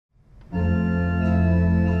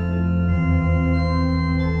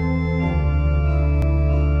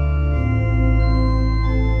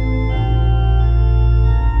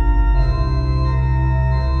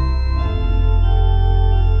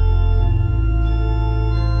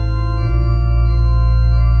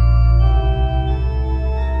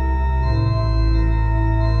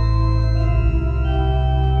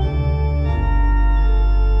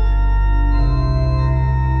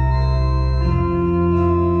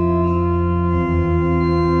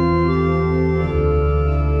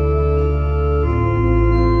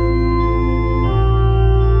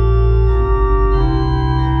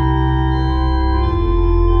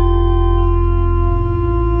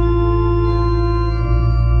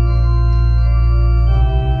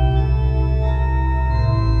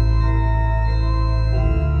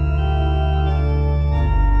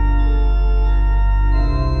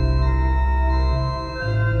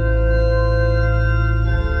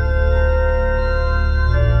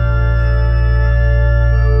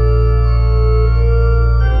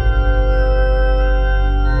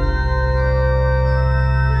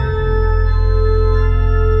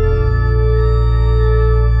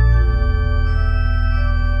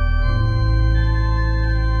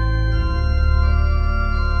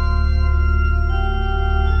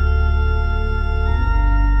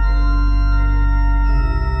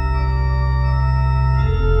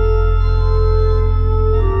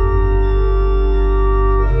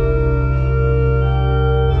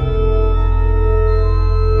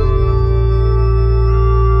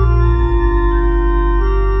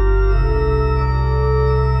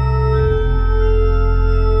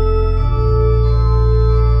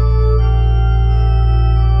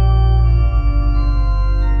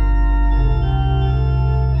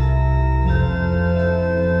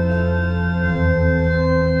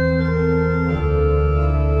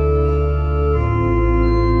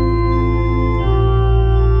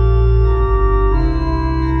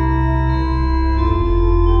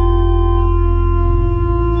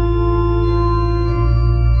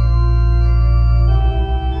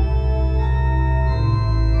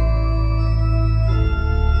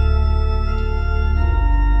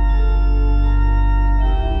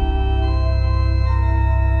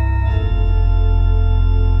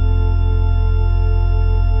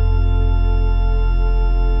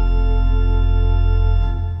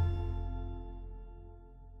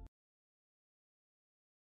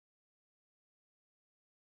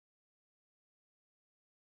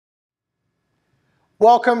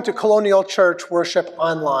Welcome to Colonial Church Worship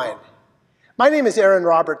Online. My name is Aaron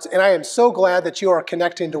Roberts, and I am so glad that you are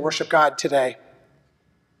connecting to worship God today.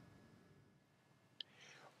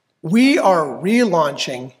 We are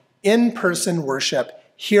relaunching in-person worship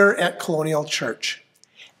here at Colonial Church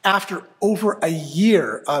after over a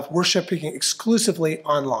year of worshiping exclusively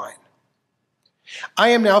online. I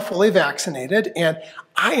am now fully vaccinated, and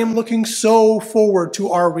I am looking so forward to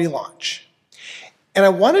our relaunch. And I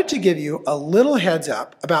wanted to give you a little heads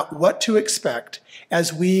up about what to expect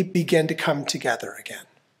as we begin to come together again.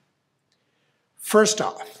 First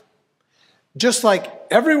off, just like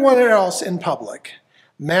everyone else in public,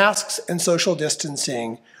 masks and social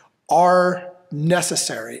distancing are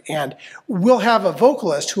necessary. And we'll have a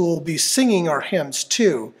vocalist who will be singing our hymns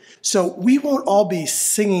too, so we won't all be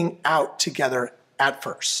singing out together at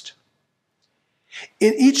first.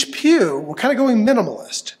 In each pew, we're kind of going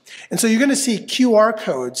minimalist. And so you're going to see QR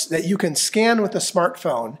codes that you can scan with a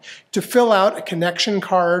smartphone to fill out a connection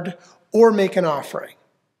card or make an offering.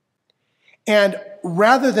 And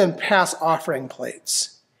rather than pass offering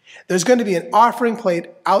plates, there's going to be an offering plate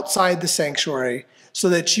outside the sanctuary so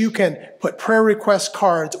that you can put prayer request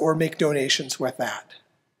cards or make donations with that.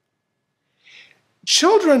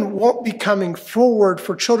 Children won't be coming forward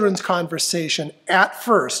for children's conversation at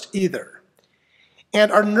first either. And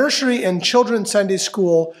our nursery and children's Sunday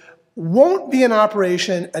school won't be in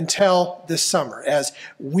operation until this summer as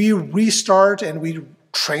we restart and we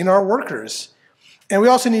train our workers. And we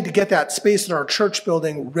also need to get that space in our church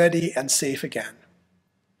building ready and safe again.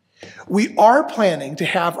 We are planning to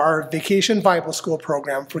have our Vacation Bible School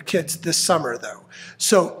program for kids this summer though.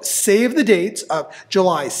 So save the dates of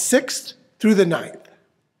July 6th through the 9th.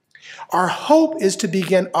 Our hope is to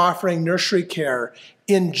begin offering nursery care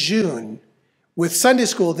in June, with Sunday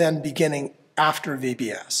school then beginning after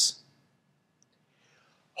VBS.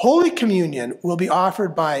 Holy Communion will be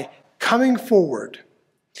offered by coming forward.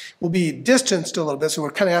 We'll be distanced a little bit, so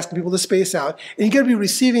we're kind of asking people to space out. And you're going to be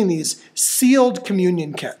receiving these sealed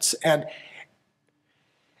communion kits. And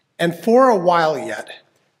for a while yet,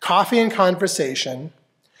 coffee and conversation,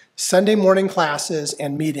 Sunday morning classes,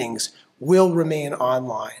 and meetings will remain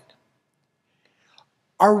online.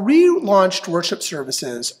 Our relaunched worship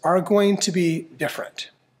services are going to be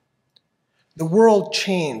different. The world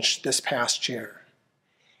changed this past year.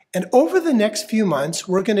 And over the next few months,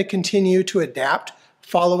 we're going to continue to adapt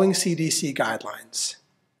following CDC guidelines.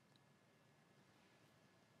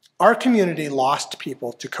 Our community lost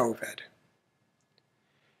people to COVID.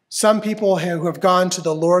 Some people who have gone to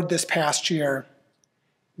the Lord this past year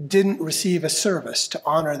didn't receive a service to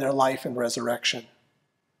honor their life and resurrection.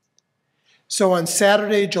 So on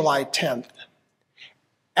Saturday, July 10th,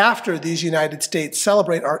 after these United States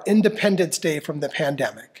celebrate our Independence Day from the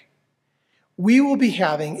pandemic, we will be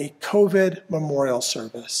having a COVID memorial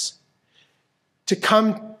service to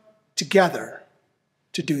come together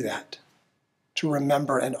to do that, to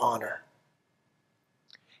remember and honor.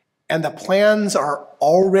 And the plans are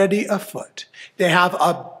already afoot. They have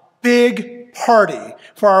a big party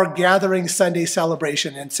for our Gathering Sunday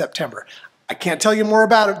celebration in September. I can't tell you more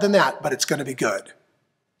about it than that, but it's going to be good.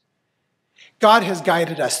 God has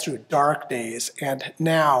guided us through dark days, and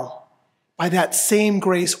now, by that same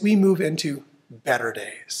grace, we move into better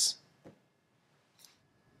days.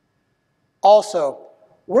 Also,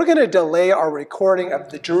 we're going to delay our recording of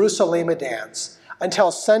the Jerusalem Dance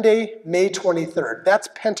until Sunday, May 23rd. That's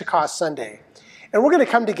Pentecost Sunday. And we're going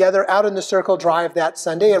to come together out in the Circle Drive that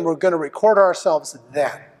Sunday, and we're going to record ourselves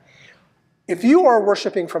then. If you are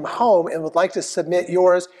worshiping from home and would like to submit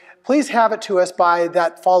yours, please have it to us by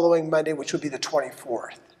that following Monday, which would be the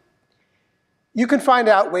 24th. You can find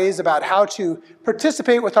out ways about how to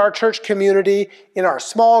participate with our church community in our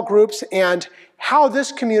small groups and how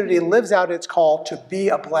this community lives out its call to be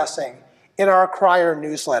a blessing in our Crier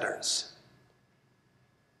newsletters.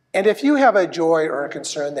 And if you have a joy or a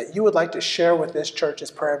concern that you would like to share with this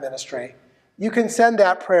church's prayer ministry, you can send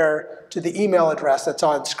that prayer to the email address that's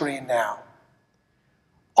on screen now.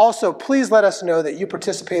 Also, please let us know that you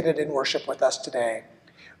participated in worship with us today.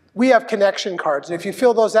 We have connection cards, and if you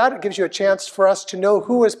fill those out, it gives you a chance for us to know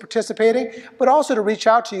who is participating, but also to reach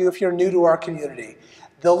out to you if you're new to our community.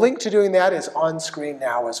 The link to doing that is on screen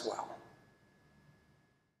now as well.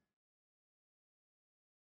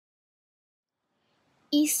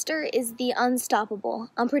 Easter is the unstoppable,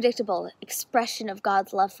 unpredictable expression of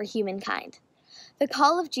God's love for humankind. The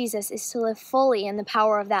call of Jesus is to live fully in the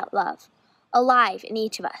power of that love, alive in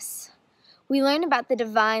each of us. We learn about the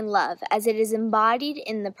divine love as it is embodied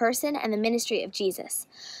in the person and the ministry of Jesus,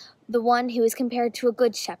 the one who is compared to a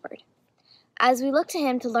good shepherd. As we look to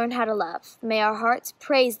him to learn how to love, may our hearts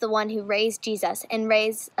praise the one who raised Jesus and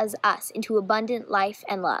raises us into abundant life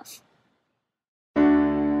and love.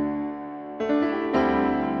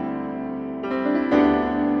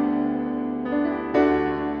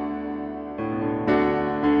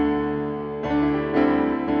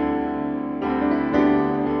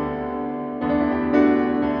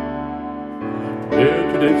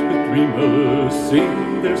 Dare to dance with dreamers,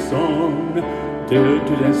 sing their song. Dare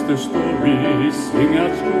to dance their story, sing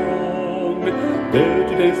out strong. Dare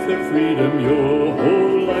to dance their freedom your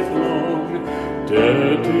whole life long.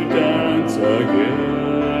 Dare to dance again.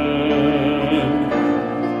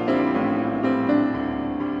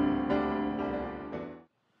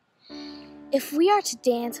 If we are to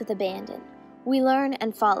dance with abandon, we learn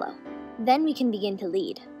and follow. Then we can begin to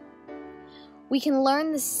lead. We can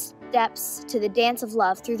learn the steps to the dance of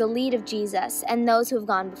love through the lead of Jesus and those who have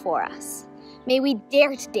gone before us. May we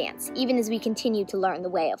dare to dance even as we continue to learn the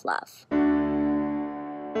way of love.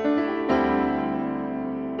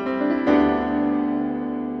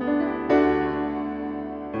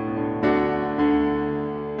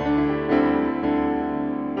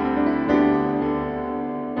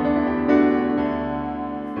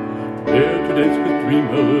 Dare to dance with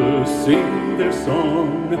dreamers, sing their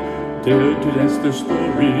song. Dare to dance their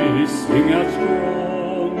story, sing out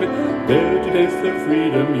strong. Dare to dance their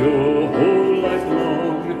freedom your whole life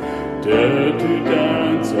long. Dare to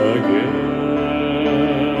dance again.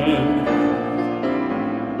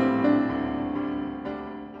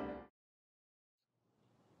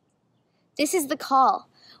 This is the call.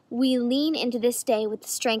 We lean into this day with the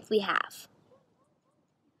strength we have.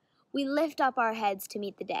 We lift up our heads to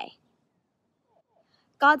meet the day.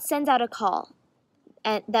 God sends out a call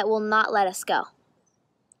that will not let us go.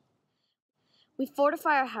 We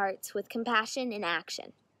fortify our hearts with compassion and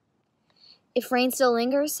action. If rain still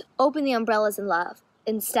lingers, open the umbrellas in love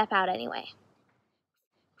and step out anyway.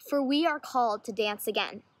 For we are called to dance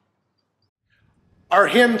again. Our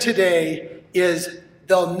hymn today is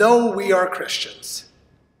 "They'll Know We Are Christians."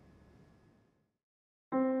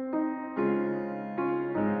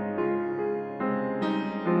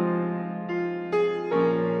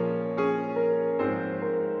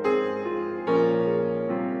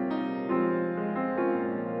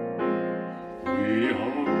 We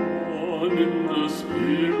are one in the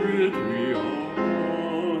Spirit, we are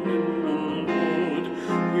one in the Lord.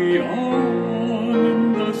 We are one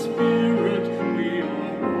in the Spirit, we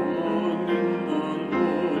are one in the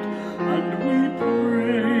Lord. And we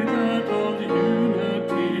pray that all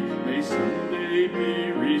unity may someday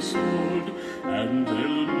be restored. And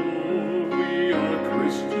they'll know we are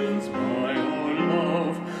Christians by our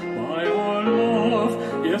love, by our love.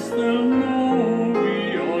 Yes, they'll know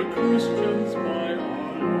we are Christians by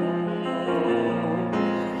our love.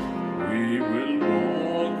 We will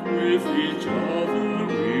walk with each other,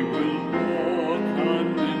 we will walk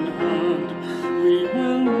hand in hand. We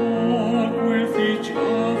will walk with each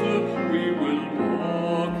other, we will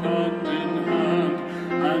walk hand in hand.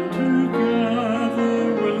 And together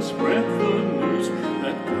we'll spread the news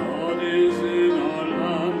that God is in our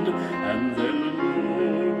land. And they'll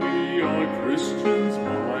know we are Christians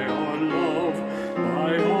by our love,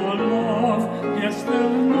 by our love. Yes, they'll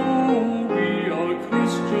know we are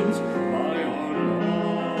Christians by our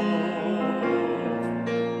love.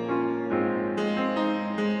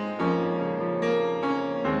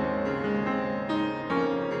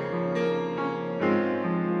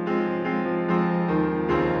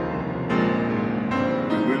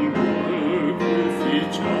 We will work with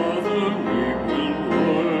each other, we will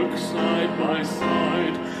work side by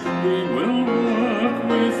side. We will work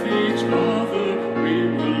with each other, we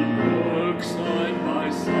will work side by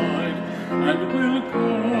side. And we'll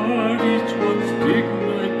guard each one's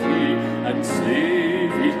dignity and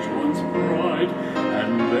save each one's pride.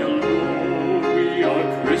 And they'll know we are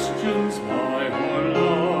Christians by our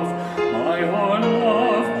love, by our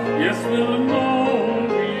love. Yes, they'll know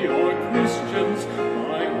we are Christians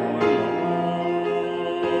by our love.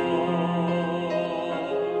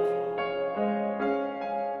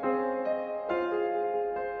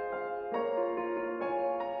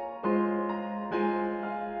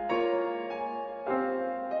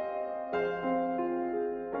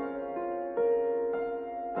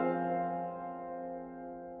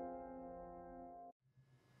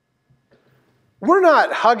 We're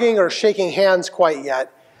not hugging or shaking hands quite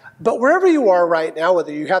yet, but wherever you are right now,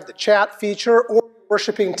 whether you have the chat feature or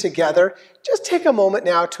worshiping together, just take a moment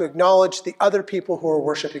now to acknowledge the other people who are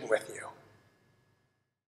worshiping with you.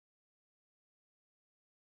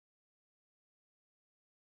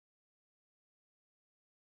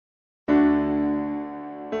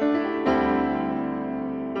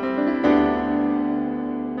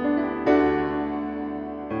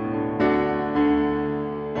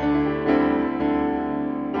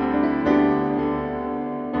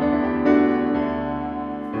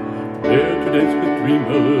 dance with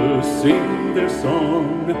dreamers, sing their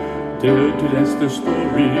song. Dare to dance their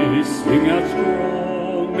story, sing out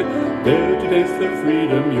strong. Dare to dance their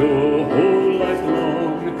freedom your whole life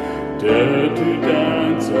long. Dare to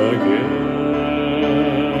dance again.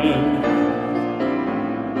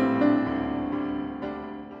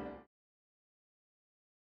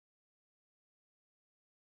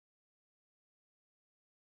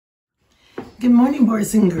 Good morning,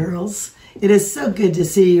 boys and girls. It is so good to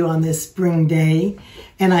see you on this spring day,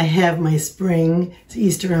 and I have my spring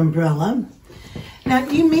Easter umbrella. Now,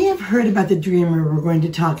 you may have heard about the dreamer we're going to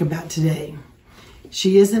talk about today.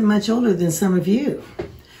 She isn't much older than some of you.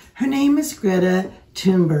 Her name is Greta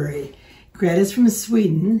Thunberg. Greta's from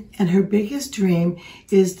Sweden, and her biggest dream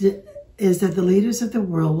is that the leaders of the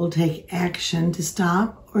world will take action to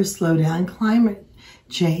stop or slow down climate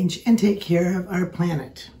change and take care of our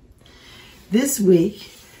planet. This week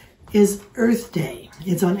is Earth Day.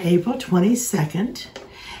 It's on April 22nd,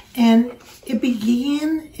 and it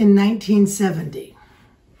began in 1970.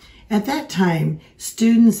 At that time,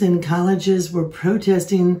 students in colleges were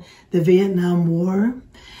protesting the Vietnam War,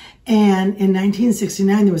 and in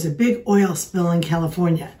 1969, there was a big oil spill in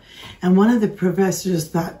California, and one of the professors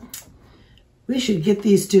thought, we should get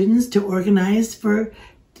these students to organize for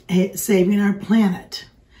saving our planet.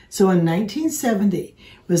 So in 1970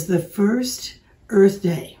 was the first Earth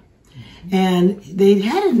Day. And they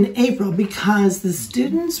had it in April because the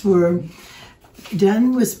students were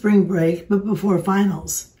done with spring break, but before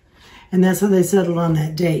finals. And that's how they settled on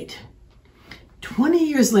that date. 20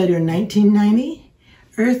 years later, in 1990,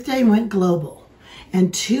 Earth Day went global.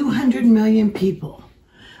 And 200 million people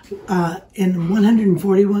in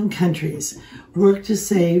 141 countries worked to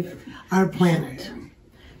save our planet.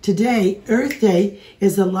 Today, Earth Day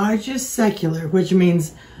is the largest secular, which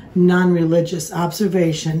means non-religious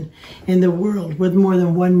observation in the world, with more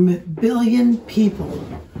than 1 billion people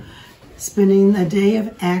spending a day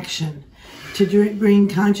of action to bring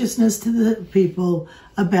consciousness to the people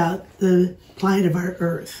about the plight of our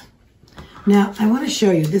Earth. Now, I want to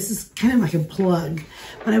show you, this is kind of like a plug,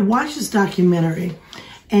 but I watched this documentary,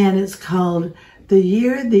 and it's called The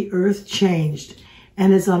Year the Earth Changed,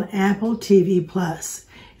 and it's on Apple TV+.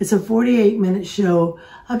 It's a 48-minute show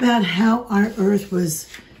about how our Earth was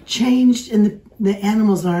changed and the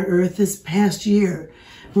animals on our Earth this past year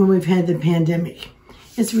when we've had the pandemic.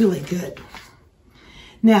 It's really good.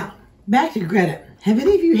 Now, back to Greta. Have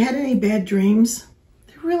any of you had any bad dreams?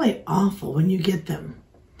 They're really awful when you get them.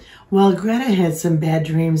 Well, Greta had some bad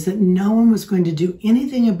dreams that no one was going to do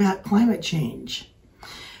anything about climate change.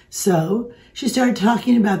 So she started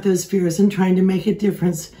talking about those fears and trying to make a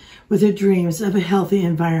difference with her dreams of a healthy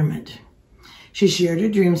environment. She shared her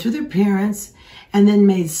dreams with her parents and then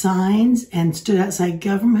made signs and stood outside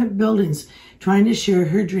government buildings trying to share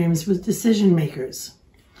her dreams with decision makers.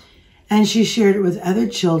 And she shared it with other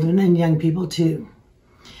children and young people too,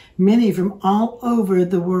 many from all over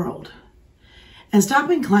the world. And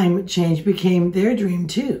stopping climate change became their dream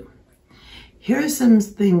too. Here are some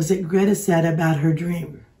things that Greta said about her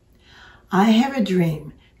dream. I have a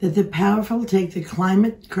dream that the powerful take the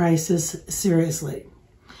climate crisis seriously.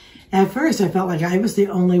 At first, I felt like I was the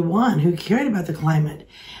only one who cared about the climate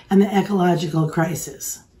and the ecological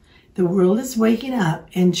crisis. The world is waking up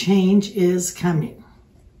and change is coming.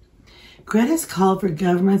 Greta's called for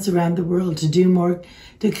governments around the world to do more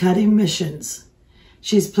to cut emissions.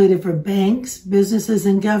 She's pleaded for banks, businesses,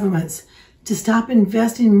 and governments to stop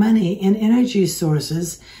investing money in energy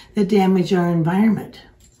sources that damage our environment.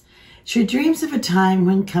 She dreams of a time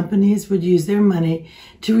when companies would use their money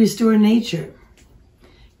to restore nature.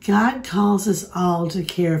 God calls us all to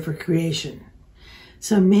care for creation.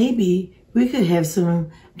 So maybe we could have some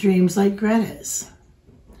dreams like Greta's.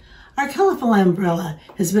 Our colorful umbrella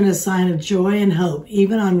has been a sign of joy and hope,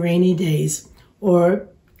 even on rainy days, or,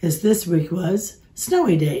 as this week was,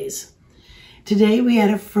 snowy days. Today we add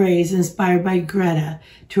a phrase inspired by Greta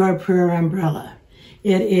to our prayer umbrella.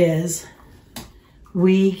 It is,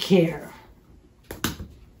 we care.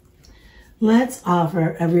 Let's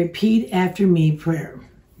offer a repeat after me prayer.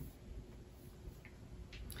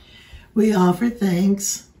 We offer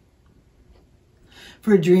thanks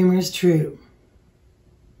for dreamers true,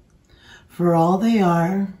 for all they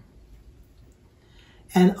are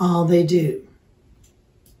and all they do.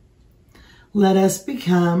 Let us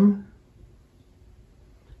become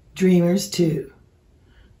dreamers too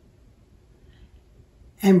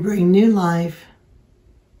and bring new life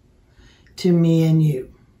to me and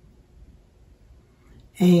you.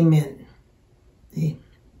 Amen.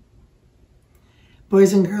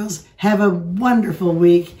 Boys and girls, have a wonderful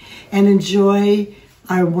week and enjoy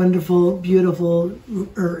our wonderful, beautiful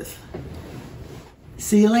earth.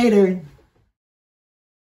 See you later.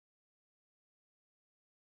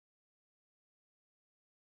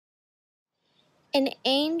 An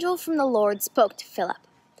angel from the Lord spoke to Philip.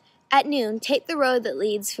 At noon, take the road that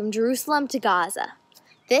leads from Jerusalem to Gaza.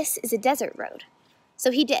 This is a desert road. So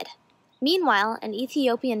he did. Meanwhile, an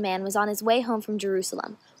Ethiopian man was on his way home from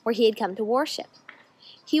Jerusalem, where he had come to worship.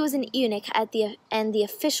 He was an eunuch and the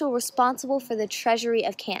official responsible for the treasury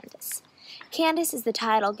of Candace. Candace is the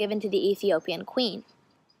title given to the Ethiopian queen.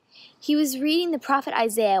 He was reading the prophet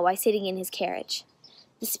Isaiah while sitting in his carriage.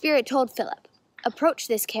 The Spirit told Philip, "Approach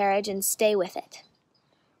this carriage and stay with it."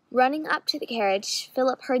 Running up to the carriage,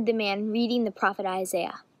 Philip heard the man reading the prophet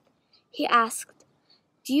Isaiah. He asked,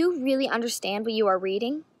 "Do you really understand what you are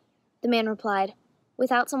reading?" The man replied,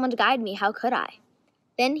 "Without someone to guide me, how could I?"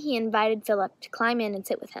 Then he invited Philip to climb in and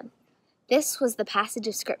sit with him. This was the passage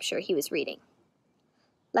of scripture he was reading.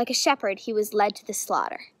 Like a shepherd he was led to the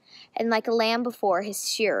slaughter, and like a lamb before his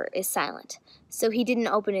shearer is silent, so he didn't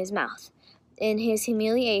open his mouth. In his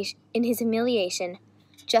humiliation,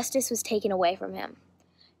 justice was taken away from him.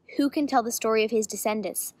 Who can tell the story of his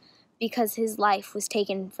descendants, because his life was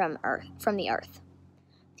taken from the earth?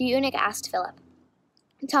 The eunuch asked Philip,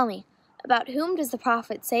 "Tell me, about whom does the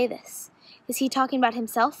prophet say this? Is he talking about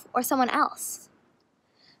himself or someone else?"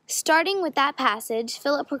 Starting with that passage,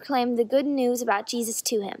 Philip proclaimed the good news about Jesus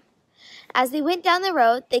to him. As they went down the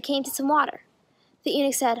road, they came to some water. The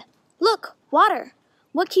eunuch said, "Look, water!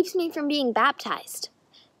 What keeps me from being baptized?"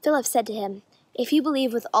 Philip said to him, "If you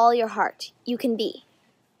believe with all your heart, you can be."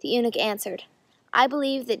 The eunuch answered, "I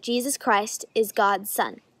believe that Jesus Christ is God's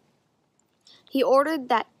Son." He ordered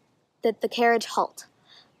that the carriage halt.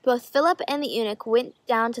 Both Philip and the eunuch went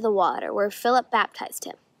down to the water, where Philip baptized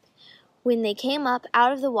him. When they came up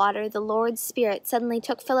out of the water, the Lord's Spirit suddenly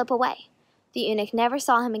took Philip away. The eunuch never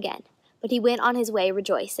saw him again, but he went on his way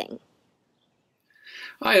rejoicing.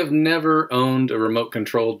 I have never owned a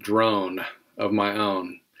remote-controlled drone of my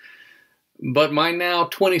own, but my now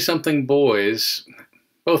 20-something boys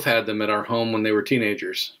both had them at our home when they were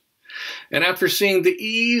teenagers. And after seeing the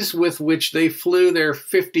ease with which they flew their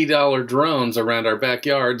 $50 drones around our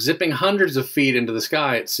backyard, zipping hundreds of feet into the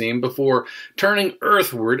sky, it seemed, before turning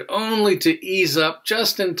earthward only to ease up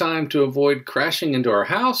just in time to avoid crashing into our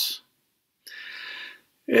house,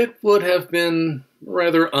 it would have been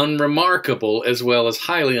rather unremarkable as well as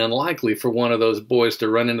highly unlikely for one of those boys to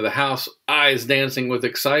run into the house, eyes dancing with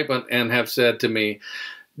excitement, and have said to me,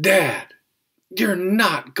 "Dad, you're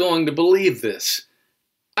not going to believe this.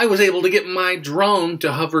 I was able to get my drone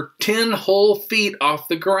to hover 10 whole feet off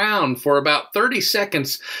the ground for about 30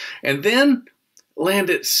 seconds and then land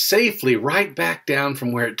it safely right back down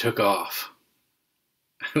from where it took off."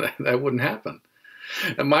 That wouldn't happen.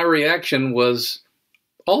 And my reaction was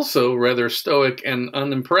also rather stoic and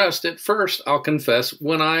unimpressed at first, I'll confess,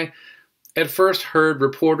 when I at first heard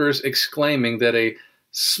reporters exclaiming that a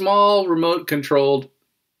small remote-controlled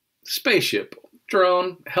spaceship,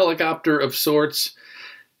 drone, helicopter of sorts,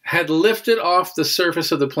 had lifted off the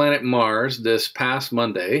surface of the planet Mars this past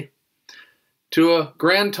Monday to a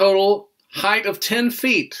grand total height of 10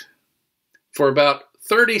 feet for about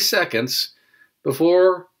 30 seconds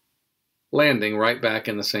before landing right back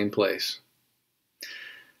in the same place.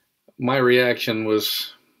 My reaction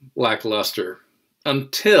was lackluster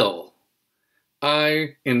until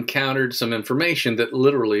I encountered some information that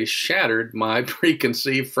literally shattered my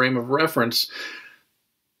preconceived frame of reference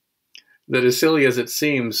that, as silly as it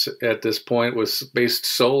seems at this point, was based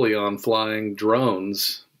solely on flying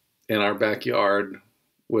drones in our backyard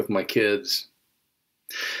with my kids.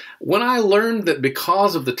 When I learned that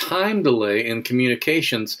because of the time delay in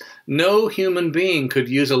communications, no human being could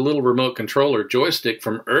use a little remote controller joystick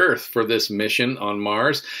from Earth for this mission on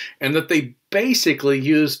Mars, and that they basically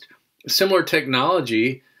used similar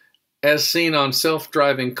technology as seen on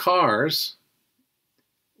self-driving cars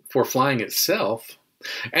for flying itself,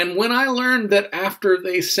 and when I learned that after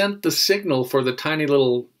they sent the signal for the tiny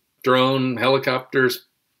little drone, helicopter,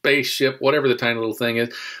 spaceship, whatever the tiny little thing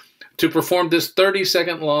is, to perform this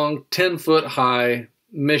 30-second long, 10-foot high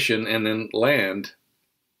mission and then land,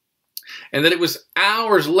 and that it was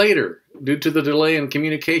hours later, due to the delay in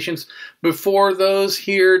communications, before those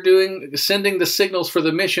here sending the signals for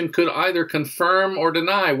the mission could either confirm or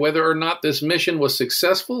deny whether or not this mission was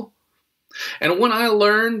successful. And when I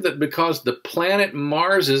learned that because the planet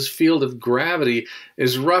Mars's field of gravity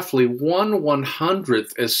is roughly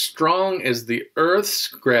 1/100th as strong as the Earth's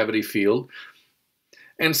gravity field,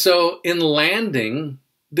 and so in landing,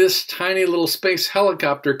 this tiny little space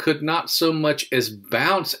helicopter could not so much as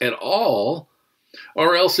bounce at all,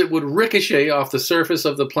 or else it would ricochet off the surface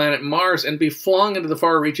of the planet Mars and be flung into the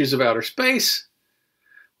far reaches of outer space,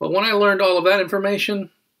 Well, when I learned all of that information,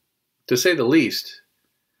 to say the least,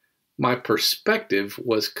 my perspective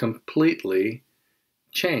was completely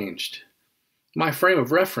changed. My frame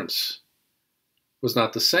of reference was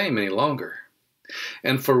not the same any longer.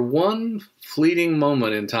 And for one fleeting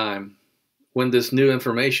moment in time, when this new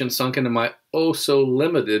information sunk into my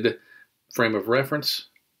oh-so-limited frame of reference,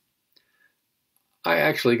 I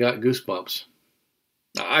actually got goosebumps.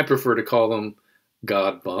 I prefer to call them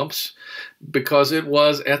God bumps, because it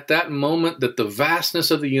was at that moment that the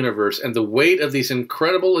vastness of the universe and the weight of these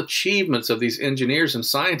incredible achievements of these engineers and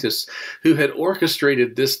scientists who had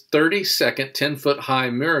orchestrated this 30-second,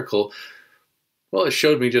 10-foot-high miracle, well, it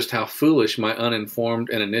showed me just how foolish my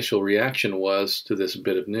uninformed and initial reaction was to this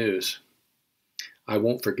bit of news. I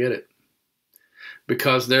won't forget it,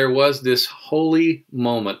 because there was this holy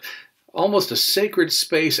moment, almost a sacred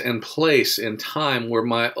space and place in time where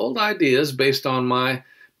my old ideas, based on my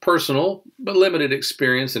personal but limited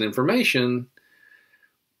experience and information,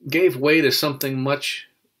 gave way to something much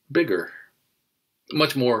bigger,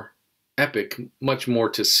 much more epic, much more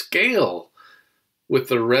to scale with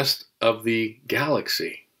the rest of the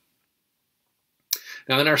galaxy.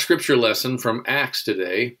 Now, in our scripture lesson from Acts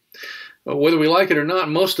today, whether we like it or not,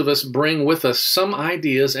 most of us bring with us some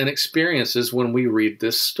ideas and experiences when we read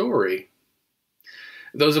this story.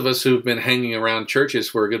 Those of us who've been hanging around churches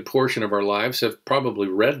for a good portion of our lives have probably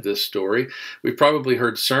read this story. We've probably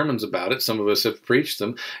heard sermons about it. Some of us have preached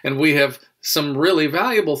them. And we have some really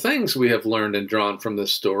valuable things we have learned and drawn from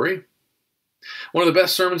this story. One of the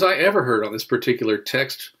best sermons I ever heard on this particular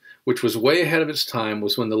text, which was way ahead of its time,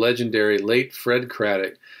 was when the legendary late Fred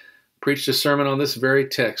Craddock preached a sermon on this very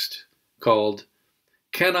text called,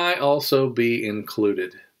 "Can I Also Be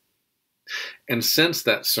Included?" And since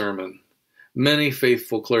that sermon, many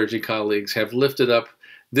faithful clergy colleagues have lifted up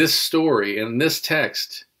this story and this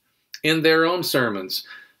text in their own sermons,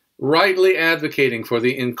 rightly advocating for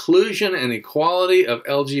the inclusion and equality of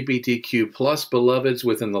LGBTQ plus beloveds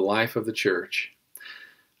within the life of the church.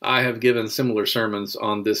 I have given similar sermons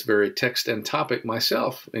on this very text and topic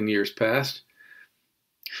myself in years past.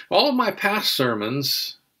 All of my past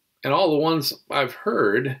sermons, and all the ones I've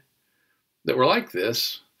heard that were like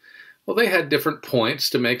this, well, they had different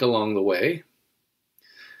points to make along the way.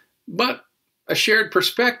 But a shared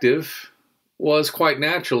perspective was quite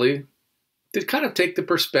naturally to kind of take the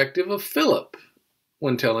perspective of Philip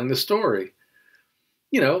when telling the story.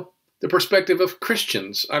 You know, the perspective of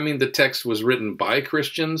Christians. I mean, the text was written by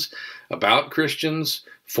Christians, about Christians,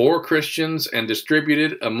 for Christians, and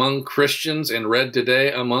distributed among Christians and read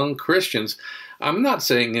today among Christians. I'm not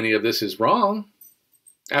saying any of this is wrong.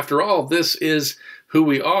 After all, this is who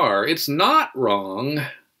we are. It's not wrong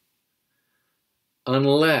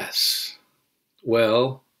unless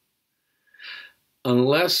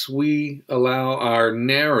we allow our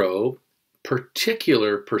narrow,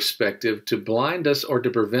 particular perspective to blind us or to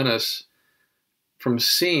prevent us from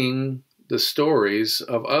seeing the stories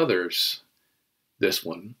of others, this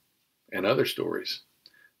one and other stories,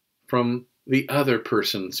 from the other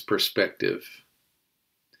person's perspective.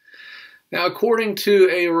 Now, according to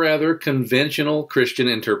a rather conventional Christian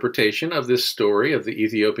interpretation of this story of the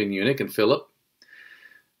Ethiopian eunuch and Philip,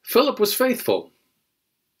 Philip was faithful.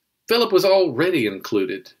 Philip was already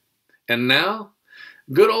included. And now,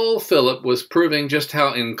 good old Philip was proving just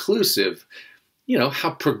how inclusive,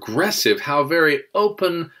 how progressive, how very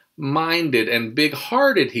open-minded and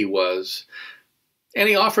big-hearted he was. And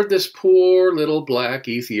he offered this poor little black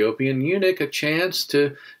Ethiopian eunuch a chance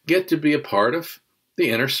to get to be a part of the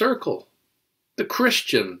inner circle, the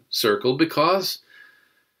Christian circle, because,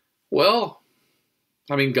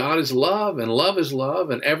 God is love, and love is love,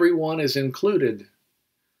 and everyone is included.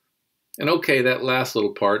 And okay, that last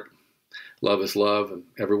little part, love is love, and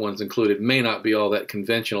everyone's included, may not be all that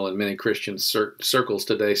conventional in many Christian circles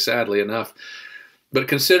today, sadly enough. But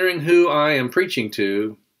considering who I am preaching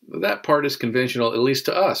to, that part is conventional, at least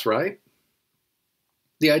to us, right?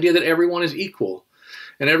 The idea that everyone is equal,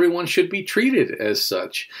 and everyone should be treated as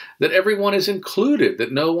such, that everyone is included,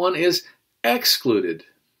 that no one is excluded.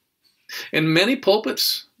 In many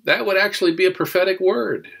pulpits, that would actually be a prophetic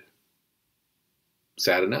word.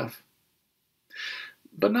 Sad enough.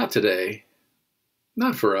 But not today.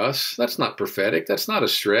 Not for us. That's not prophetic. That's not a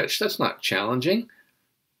stretch. That's not challenging.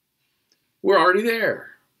 We're already there.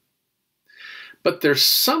 But there's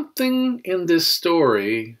something in this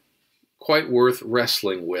story quite worth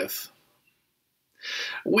wrestling with.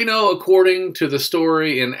 We know, according to the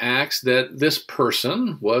story in Acts, that this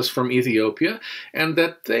person was from Ethiopia and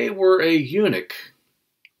that they were a eunuch,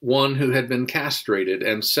 one who had been castrated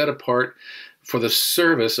and set apart for the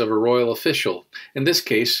service of a royal official, in this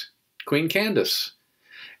case, Queen Candace.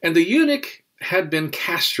 And the eunuch had been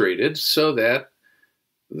castrated so that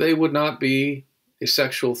they would not be a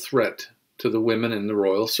sexual threat to the women in the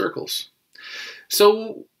royal circles.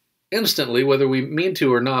 So instantly, whether we mean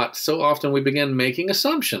to or not, so often we begin making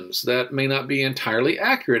assumptions that may not be entirely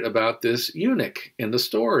accurate about this eunuch in the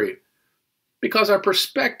story, because our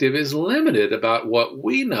perspective is limited about what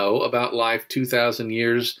we know about life 2,000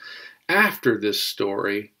 years after this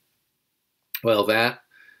story. Well, that,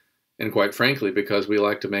 and quite frankly, because we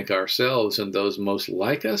like to make ourselves and those most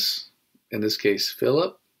like us, in this case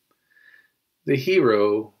Philip, the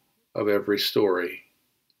hero of every story.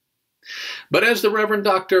 But as the Reverend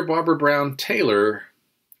Dr. Barbara Brown Taylor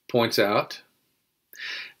points out,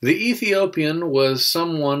 the Ethiopian was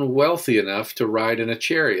someone wealthy enough to ride in a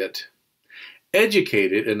chariot,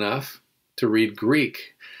 educated enough to read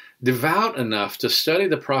Greek, devout enough to study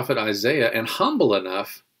the prophet Isaiah, and humble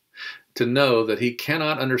enough to know that he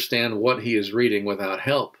cannot understand what he is reading without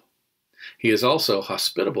help. He is also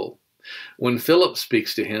hospitable. When Philip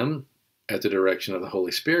speaks to him, at the direction of the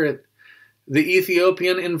Holy Spirit, the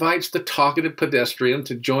Ethiopian invites the talkative pedestrian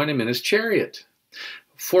to join him in his chariot.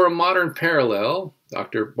 For a modern parallel,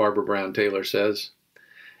 Dr. Barbara Brown Taylor says,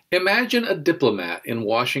 imagine a diplomat in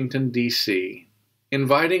Washington, D.C.,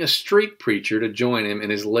 inviting a street preacher to join him in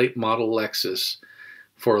his late model Lexus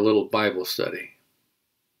for a little Bible study.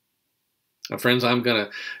 Now, friends, I'm going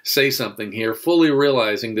to say something here, fully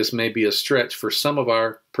realizing this may be a stretch for some of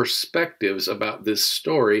our perspectives about this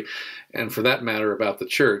story, and for that matter, about the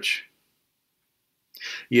church.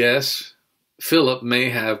 Yes, Philip may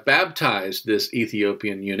have baptized this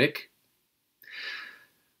Ethiopian eunuch,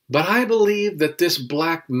 but I believe that this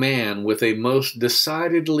black man with a most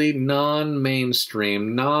decidedly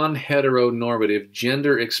non-mainstream, non-heteronormative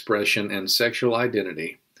gender expression and sexual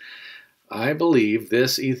identity, I believe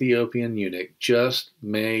this Ethiopian eunuch just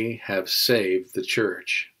may have saved the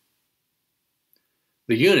church.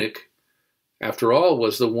 The eunuch, after all,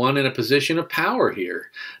 was the one in a position of power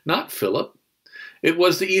here, not Philip. It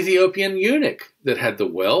was the Ethiopian eunuch that had the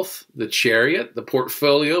wealth, the chariot, the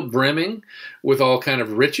portfolio brimming with all kind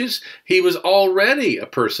of riches. He was already a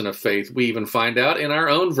person of faith, we even find out in our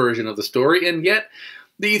own version of the story, and yet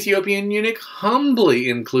the Ethiopian eunuch humbly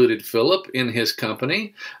included Philip in his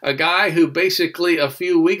company, a guy who basically a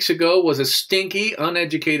few weeks ago was a stinky,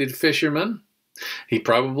 uneducated fisherman. He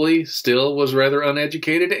probably still was rather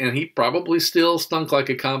uneducated, and he probably still stunk like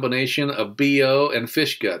a combination of BO and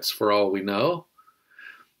fish guts, for all we know.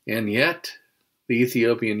 And yet, the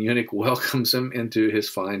Ethiopian eunuch welcomes him into his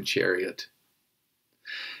fine chariot.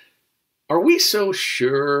 Are we so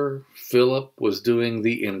sure Philip was doing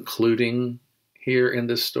the including here in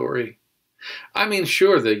this story? I mean,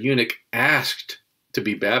 sure, the eunuch asked to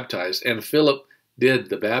be baptized, and Philip did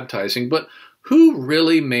the baptizing, but who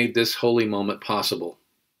really made this holy moment possible?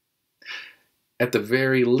 At the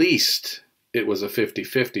very least, it was a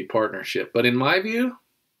 50-50 partnership, but in my view,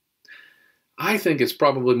 I think it's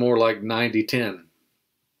probably more like 90-10.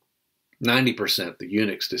 90% the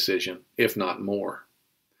eunuch's decision, if not more.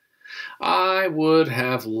 I would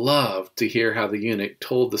have loved to hear how the eunuch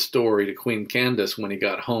told the story to Queen Candace when he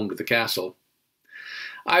got home to the castle.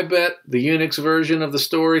 I bet the eunuch's version of the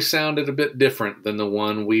story sounded a bit different than the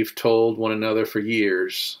one we've told one another for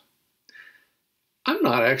years. I'm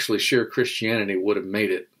not actually sure Christianity would have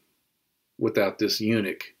made it without this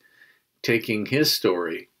eunuch taking his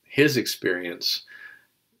story, his experience,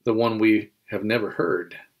 the one we have never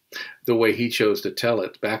heard, the way he chose to tell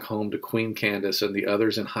it back home to Queen Candace and the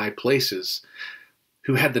others in high places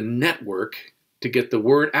who had the network to get the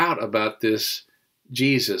word out about this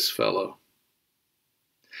Jesus fellow.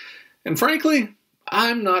 And frankly,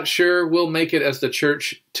 I'm not sure we'll make it as the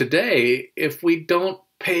church today if we don't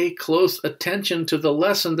pay close attention to the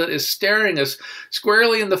lesson that is staring us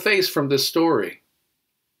squarely in the face from this story.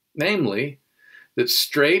 Namely, that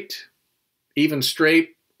straight, even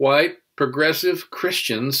straight, white, progressive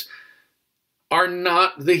Christians are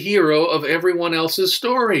not the hero of everyone else's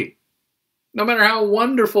story, no matter how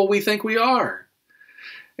wonderful we think we are.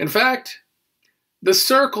 In fact, the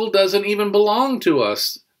circle doesn't even belong to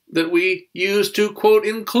us that we use to, quote,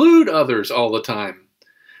 include others all the time.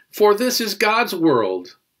 For this is God's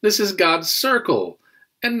world, this is God's circle,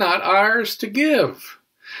 and not ours to give.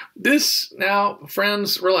 This, now,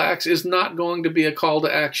 friends, relax, is not going to be a call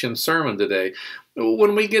to action sermon today.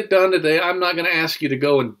 When we get done today, I'm not going to ask you to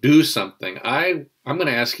go and do something. I'm going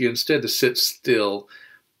to ask you instead to sit still,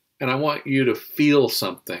 and I want you to feel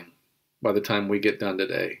something by the time we get done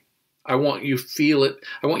today. I want you to feel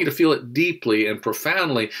it deeply and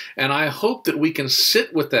profoundly. And I hope that we can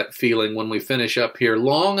sit with that feeling when we finish up here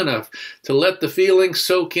long enough to let the feeling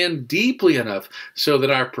soak in deeply enough so that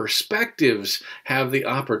our perspectives have the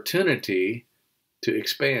opportunity to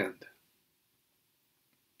expand.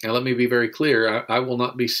 Now, let me be very clear. I will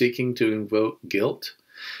not be seeking to invoke guilt,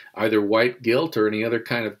 either white guilt or any other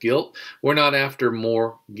kind of guilt. We're not after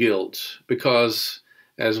more guilt because,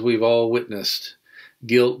 as we've all witnessed,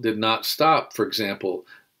 guilt did not stop, for example,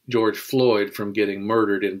 George Floyd from getting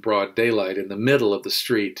murdered in broad daylight in the middle of the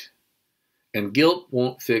street. And guilt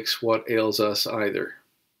won't fix what ails us either.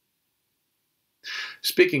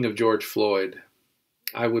 Speaking of George Floyd,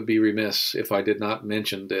 I would be remiss if I did not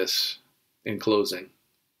mention this in closing.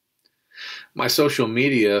 My social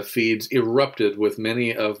media feeds erupted with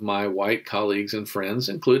many of my white colleagues and friends,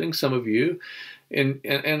 including some of you, in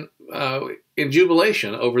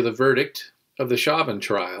jubilation over the verdict of the Chauvin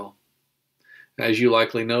trial. As you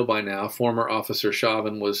likely know by now, former Officer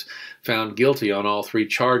Chauvin was found guilty on all 3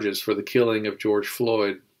 charges for the killing of George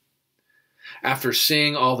Floyd. After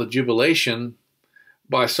seeing all the jubilation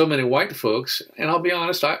by so many white folks, and I'll be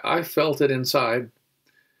honest, I felt it inside,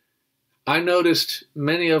 I noticed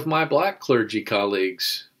many of my black clergy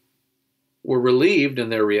colleagues were relieved in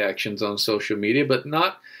their reactions on social media, but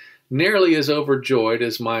not nearly as overjoyed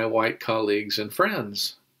as my white colleagues and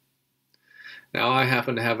friends. Now, I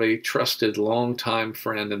happen to have a trusted, longtime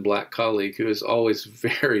friend and black colleague who is always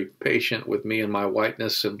very patient with me and my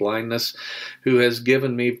whiteness and blindness, who has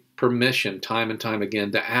given me permission time and time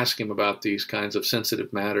again to ask him about these kinds of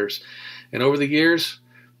sensitive matters. And over the years,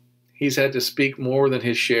 he's had to speak more than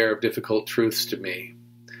his share of difficult truths to me.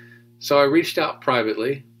 So I reached out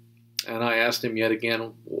privately, and I asked him yet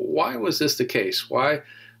again, why was this the case? Why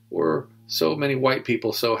were so many white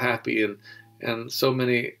people so happy and so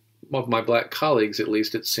many of my black colleagues, at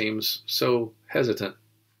least it seems, so hesitant?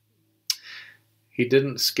 He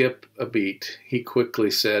didn't skip a beat. He quickly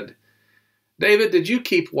said, David, did you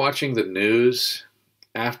keep watching the news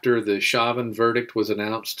after the Chauvin verdict was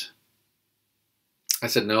announced? I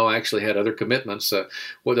said, no, I actually had other commitments.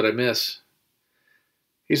 What did I miss?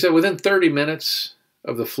 He said, within 30 minutes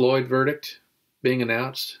of the Floyd verdict being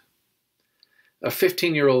announced, a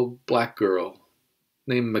 15-year-old black girl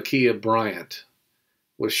named Ma'Khia Bryant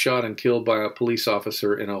was shot and killed by a police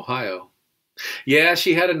officer in Ohio. Yeah,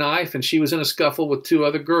 she had a knife and she was in a scuffle with 2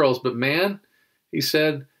 other girls, but man, he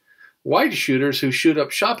said, white shooters who shoot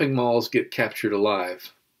up shopping malls get captured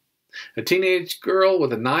alive. A teenage girl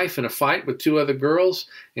with a knife in a fight with 2 other girls,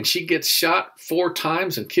 and she gets shot 4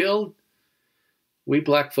 times and killed? We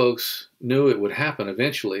black folks knew it would happen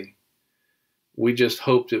eventually. We just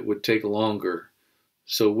hoped it would take longer,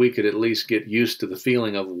 so we could at least get used to the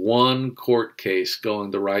feeling of one court case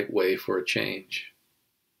going the right way for a change.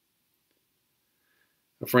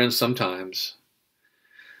 Friends, sometimes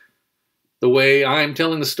the way I'm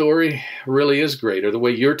telling the story really is great, or the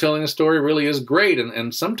way you're telling the story really is great,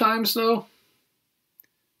 and sometimes, though,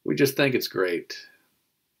 we just think it's great.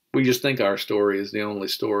 We just think our story is the only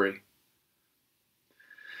story.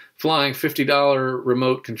 Flying $50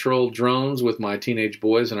 remote-controlled drones with my teenage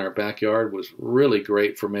boys in our backyard was really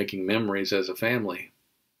great for making memories as a family.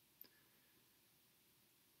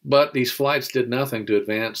 But these flights did nothing to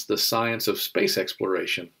advance the science of space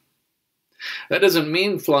exploration. That doesn't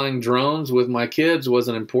mean flying drones with my kids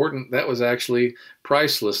wasn't important. That was actually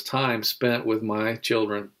priceless time spent with my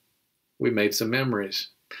children. We made some memories.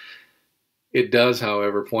 It does,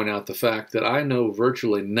 however, point out the fact that I know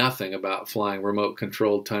virtually nothing about flying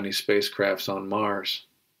remote-controlled tiny spacecrafts on Mars.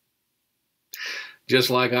 Just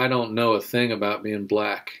like I don't know a thing about being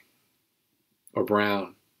black, or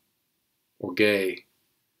brown, or gay,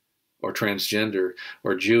 or transgender,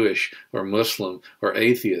 or Jewish, or Muslim, or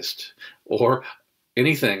atheist, or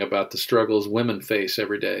anything about the struggles women face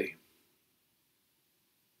every day.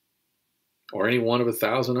 Or any one of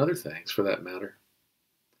 1,000 other things, for that matter.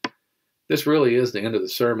 This really is the end of the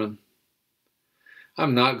sermon.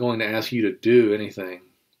 I'm not going to ask you to do anything.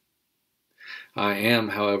 I am,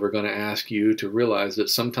 however, going to ask you to realize that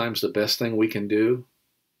sometimes the best thing we can do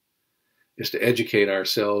is to educate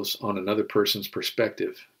ourselves on another person's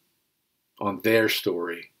perspective, on their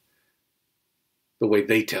story, the way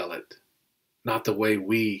they tell it, not the way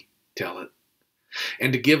we tell it.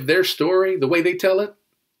 And to give their story, the way they tell it,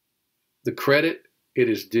 the credit it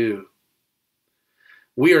is due.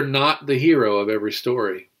 We are not the hero of every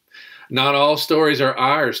story. Not all stories are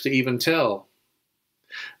ours to even tell.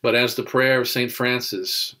 But as the prayer of St.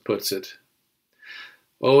 Francis puts it,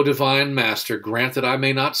 O divine Master, grant that I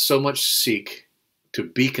may not so much seek to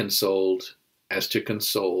be consoled as to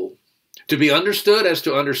console. To be understood as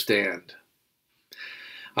to understand.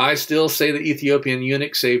 I still say the Ethiopian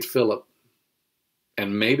eunuch saved Philip,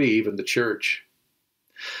 and maybe even the church.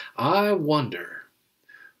 I wonder,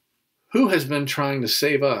 who has been trying to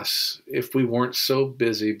save us if we weren't so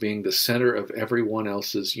busy being the center of everyone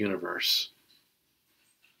else's universe?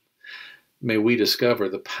 May we discover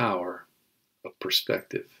the power of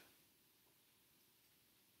perspective.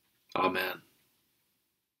 Amen.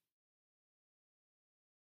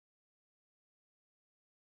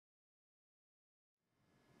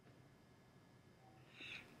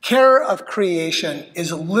 Care of creation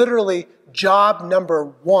is literally job number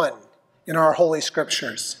 1 in our Holy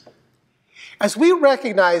Scriptures. As we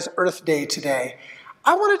recognize Earth Day today,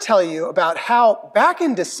 I want to tell you about how back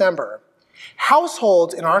in December,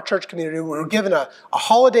 households in our church community were given a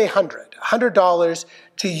holiday $100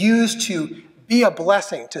 to use to be a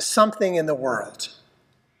blessing to something in the world.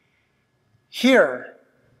 Here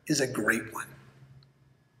is a great one.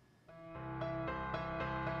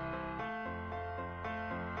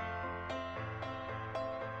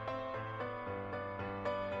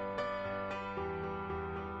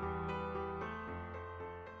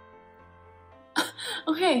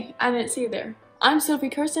 Oh hey, I didn't see you there. I'm Sophie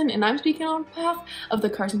Carson, and I'm speaking on behalf of the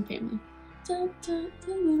Carson family. Dun, dun,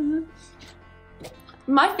 dun, dun.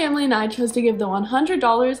 My family and I chose to give the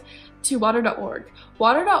 $100 to Water.org.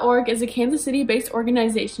 Water.org is a Kansas City-based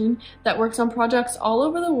organization that works on projects all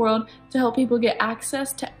over the world to help people get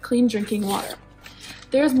access to clean drinking water.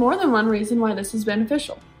 There's more than one reason why this is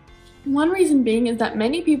beneficial. One reason being is that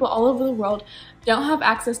many people all over the world don't have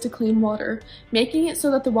access to clean water, making it so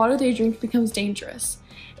that the water they drink becomes dangerous.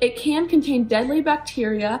 It can contain deadly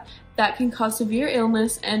bacteria that can cause severe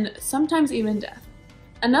illness and sometimes even death.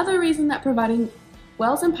 Another reason that providing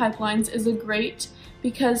wells and pipelines is great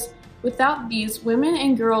because without these, women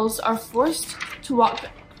and girls are forced to walk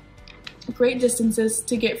great distances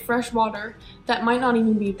to get fresh water that might not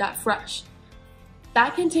even be that fresh.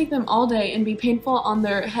 That can take them all day and be painful on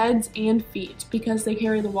their heads and feet because they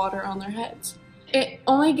carry the water on their heads. It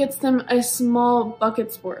only gets them a small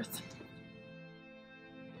bucket's worth.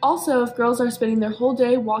 Also, if girls are spending their whole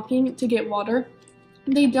day walking to get water,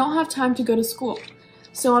 they don't have time to go to school.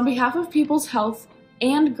 So on behalf of people's health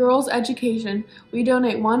and girls' education, we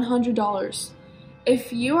donate $100.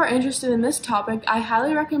 If you are interested in this topic, I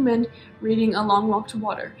highly recommend reading A Long Walk to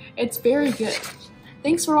Water. It's very good.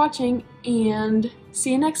 Thanks for watching, and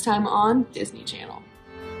see you next time on Disney Channel.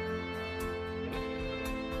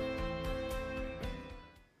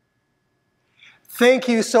 Thank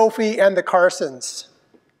you, Sophie and the Carsons.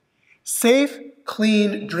 Safe,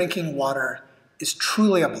 clean drinking water is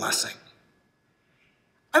truly a blessing.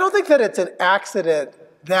 I don't think that it's an accident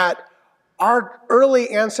that our early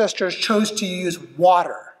ancestors chose to use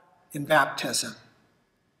water in baptism.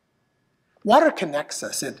 Water connects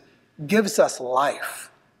us. It gives us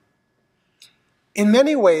life. In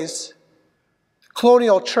many ways,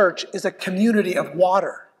 Colonial Church is a community of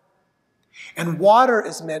water. And water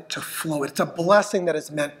is meant to flow. It's a blessing that is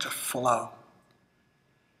meant to flow.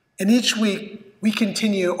 And each week, we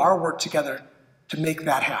continue our work together to make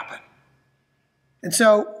that happen. And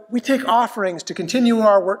so we take offerings to continue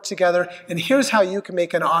our work together, and here's how you can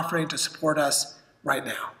make an offering to support us right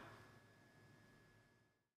now.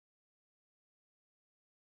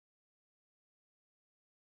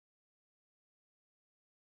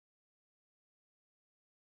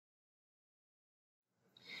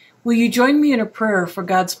 Will you join me in a prayer for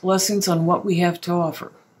God's blessings on what we have to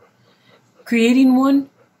offer? Creating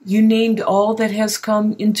one, you named all that has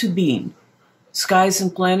come into being, skies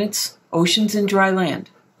and planets, oceans and dry land.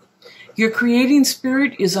 Your creating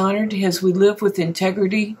spirit is honored as we live with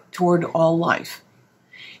integrity toward all life.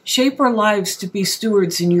 Shape our lives to be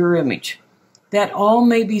stewards in your image, that all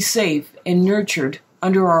may be safe and nurtured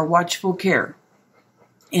under our watchful care.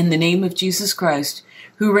 In the name of Jesus Christ,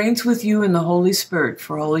 who reigns with you in the Holy Spirit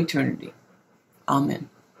for all eternity. Amen.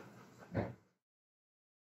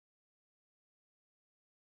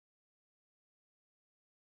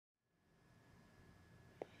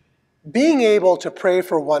 Being able to pray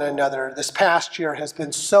for one another this past year has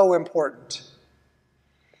been so important.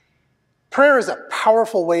 Prayer is a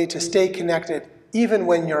powerful way to stay connected even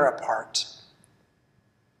when you're apart.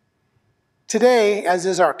 Today, as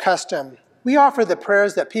is our custom, we offer the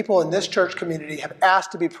prayers that people in this church community have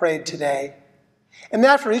asked to be prayed today. And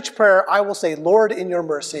that for each prayer, I will say, Lord, in your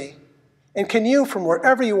mercy. And can you, from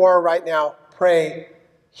wherever you are right now, pray,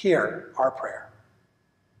 hear our prayer.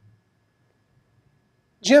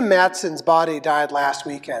 Jim Matson's body died last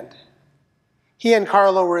weekend. He and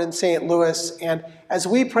Carla were in St. Louis, and as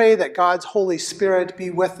we pray that God's Holy Spirit be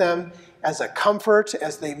with them as a comfort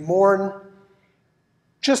as they mourn,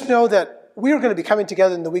 just know that we are going to be coming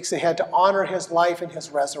together in the weeks ahead to honor his life and his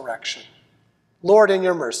resurrection. Lord, in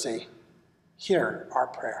your mercy, hear our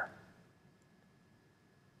prayer.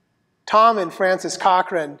 Tom and Frances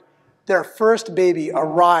Cochran, their first baby,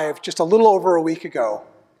 arrived just a little over a week ago.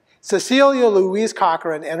 Cecilia Louise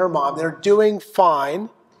Cochran and her mom, they're doing fine,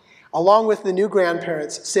 along with the new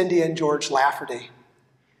grandparents, Cindy and George Lafferty.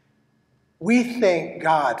 We thank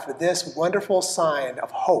God for this wonderful sign of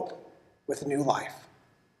hope with new life.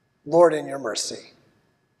 Lord, in your mercy,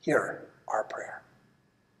 hear our prayer.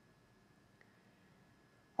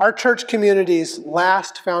 Our church community's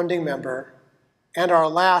last founding member and our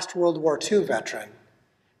last World War II veteran,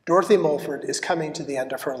 Dorothy Mulford, is coming to the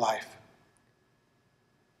end of her life.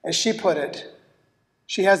 As she put it,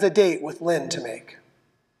 she has a date with Lynn to make.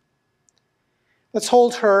 Let's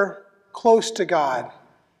hold her close to God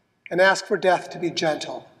and ask for death to be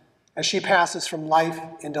gentle as she passes from life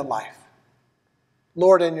into life.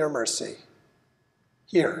 Lord, in your mercy,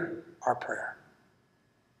 hear our prayer.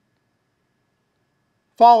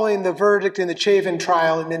 Following the verdict in the Chavin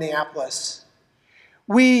trial in Minneapolis,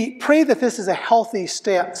 we pray that this is a healthy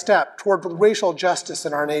step toward racial justice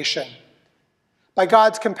in our nation. By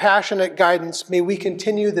God's compassionate guidance, may we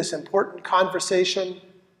continue this important conversation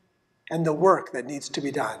and the work that needs to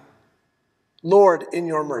be done. Lord, in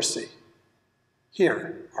your mercy,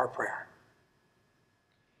 hear our prayer.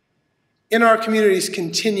 In our community's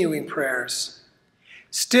continuing prayers,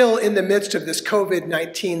 still in the midst of this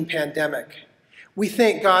COVID-19 pandemic, we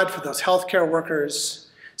thank God for those healthcare workers,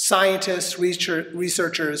 scientists,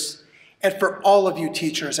 researchers, and for all of you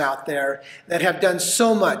teachers out there that have done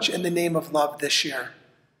so much in the name of love this year.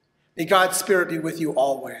 May God's Spirit be with you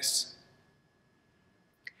always.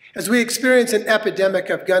 As we experience an epidemic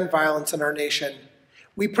of gun violence in our nation,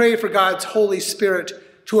 we pray for God's Holy Spirit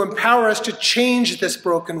to empower us to change this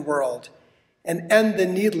broken world and end the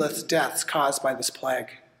needless deaths caused by this plague.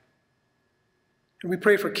 And we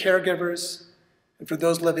pray for caregivers and for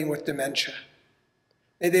those living with dementia.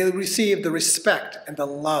 May they receive the respect and the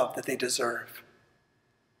love that they deserve.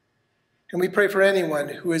 And we pray for anyone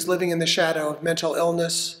who is living in the shadow of mental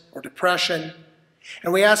illness or depression,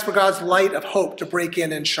 and we ask for God's light of hope to break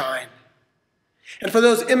in and shine. And for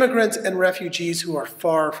those immigrants and refugees who are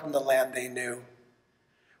far from the land they knew,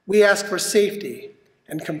 we ask for safety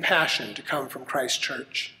and compassion to come from Christ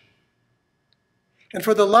Church. And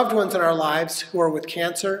for the loved ones in our lives who are with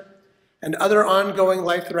cancer and other ongoing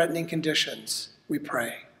life-threatening conditions, we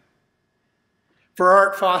pray. For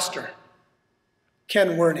Art Foster,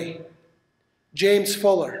 Ken Werney, James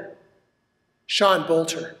Fuller, Sean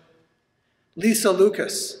Bolter, Lisa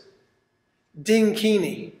Lucas, Ding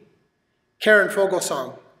Keeney, Karen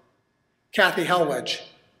Fogelsong, Kathy Helwedge,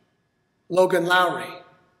 Logan Lowry,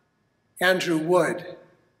 Andrew Wood,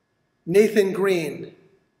 Nathan Green,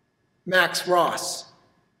 Max Ross,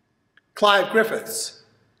 Clive Griffiths,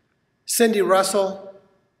 Cindy Russell,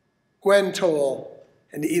 Gwen Toll,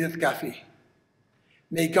 and Edith Guffey.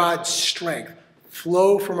 May God's strength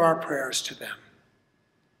flow from our prayers to them.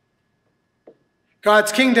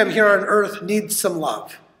 God's kingdom here on earth needs some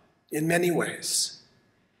love in many ways.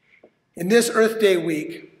 In this Earth Day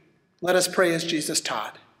week, let us pray as Jesus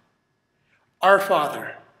taught. Our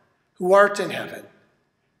Father, who art in heaven,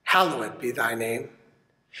 hallowed be thy name.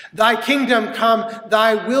 Thy kingdom come,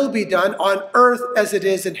 thy will be done on earth as it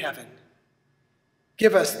is in heaven.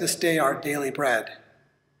 Give us this day our daily bread,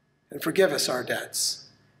 and forgive us our debts,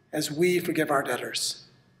 as we forgive our debtors.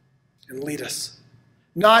 And lead us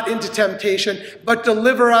not into temptation, but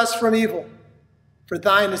deliver us from evil. For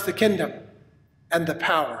thine is the kingdom, and the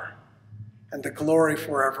power, and the glory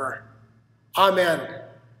forever. Amen.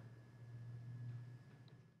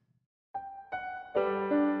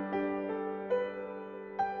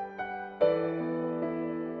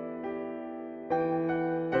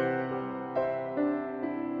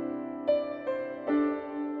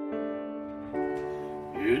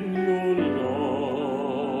 In your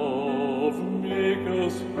love, make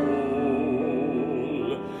us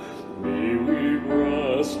whole. May we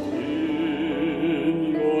rest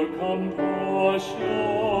in your compassion.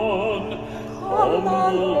 Come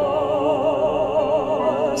the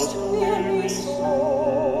lost weary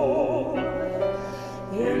soul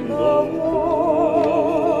in the warmth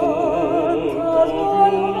of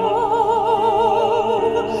your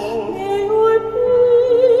love. May your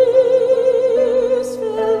peace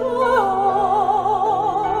fill our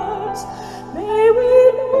hearts. May we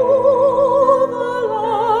know the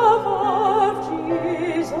love of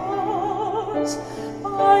Jesus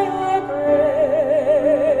by your grace.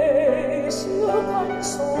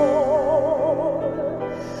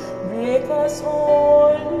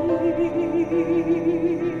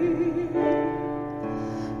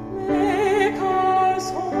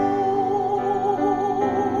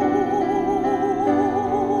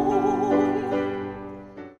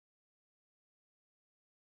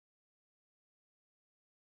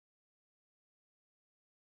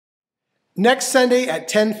 Next Sunday at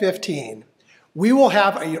 10:15, we will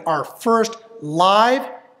have our first live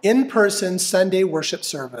in-person Sunday worship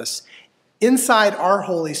service inside our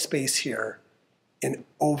holy space here in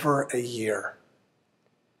over a year.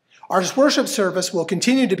 Our worship service will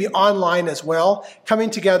continue to be online as well, coming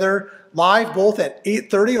together live both at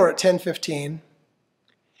 8:30 or at 10:15.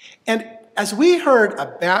 And as we heard a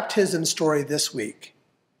baptism story this week,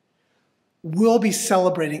 we'll be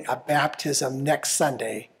celebrating a baptism next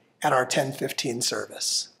Sunday at our 10:15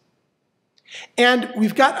 service. And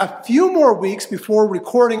we've got a few more weeks before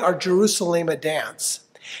recording our Jerusalema dance.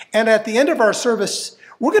 And at the end of our service,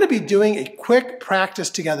 we're going to be doing a quick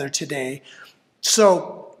practice together today.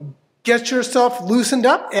 So get yourself loosened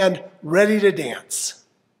up and ready to dance.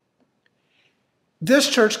 This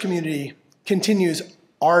church community continues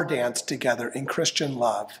our dance together in Christian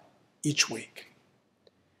love each week.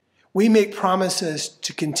 We make promises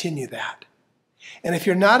to continue that. And if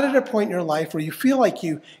you're not at a point in your life where you feel like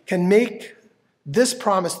you can make this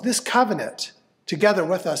promise, this covenant together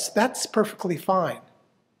with us, that's perfectly fine.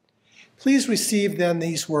 Please receive then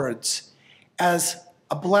these words as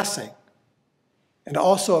a blessing and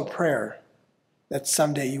also a prayer that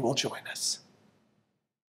someday you will join us.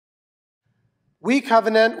 We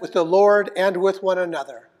covenant with the Lord and with one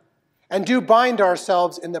another, and do bind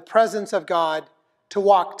ourselves in the presence of God to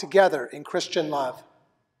walk together in Christian love.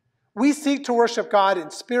 We seek to worship God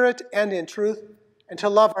in spirit and in truth, and to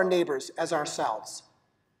love our neighbors as ourselves.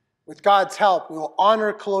 With God's help, we will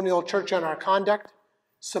honor Colonial Church in our conduct,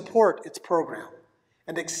 support its program,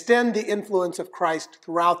 and extend the influence of Christ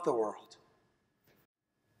throughout the world.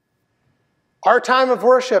 Our time of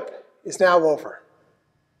worship is now over,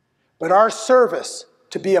 but our service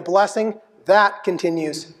to be a blessing, that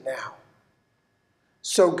continues now.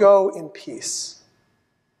 So go in peace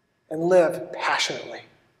and live passionately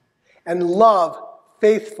and love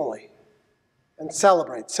faithfully and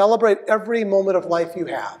celebrate. Celebrate every moment of life you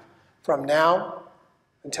have from now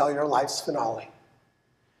until your life's finale.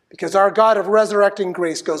 Because our God of resurrecting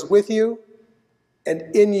grace goes with you and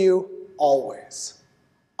in you always.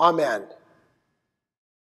 Amen.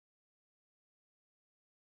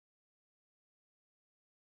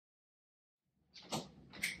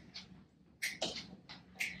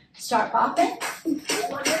 Start popping.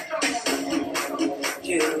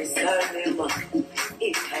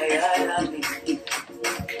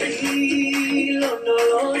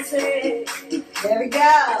 There we go.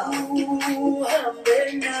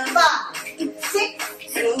 5, 6,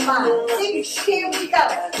 5, 6. Here we go.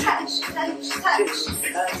 Touch, touch, touch,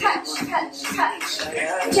 touch, touch, touch.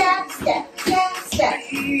 Jab step, jab step.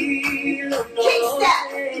 Kick step.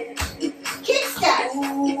 Kick step.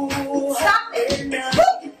 Stop it.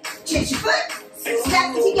 Whoop. Change your foot. Step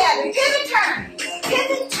together. Pivot turn.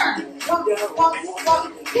 Pivot turn. Walk, walk, walk.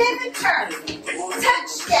 Pivot turn.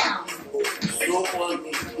 Touchdown.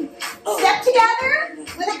 Step together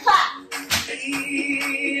with a clap.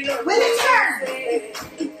 With a turn.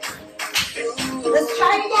 Let's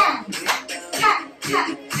try it again. Tap, tap,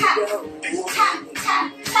 tap. Tap, tap,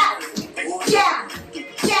 tap. Jab,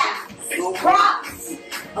 jab. Cross.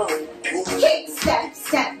 Kick, step,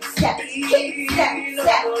 step, step. Kick, step,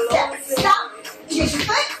 step, step. Stop. Change your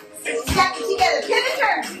foot. Step together. Pivot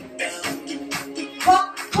turn. Walk,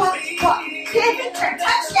 walk, walk. Pivot turn.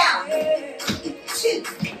 Touchdown. 2,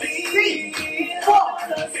 3, 4.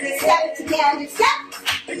 Step together, step.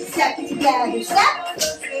 Step together, step.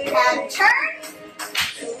 And turn.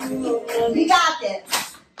 We got this.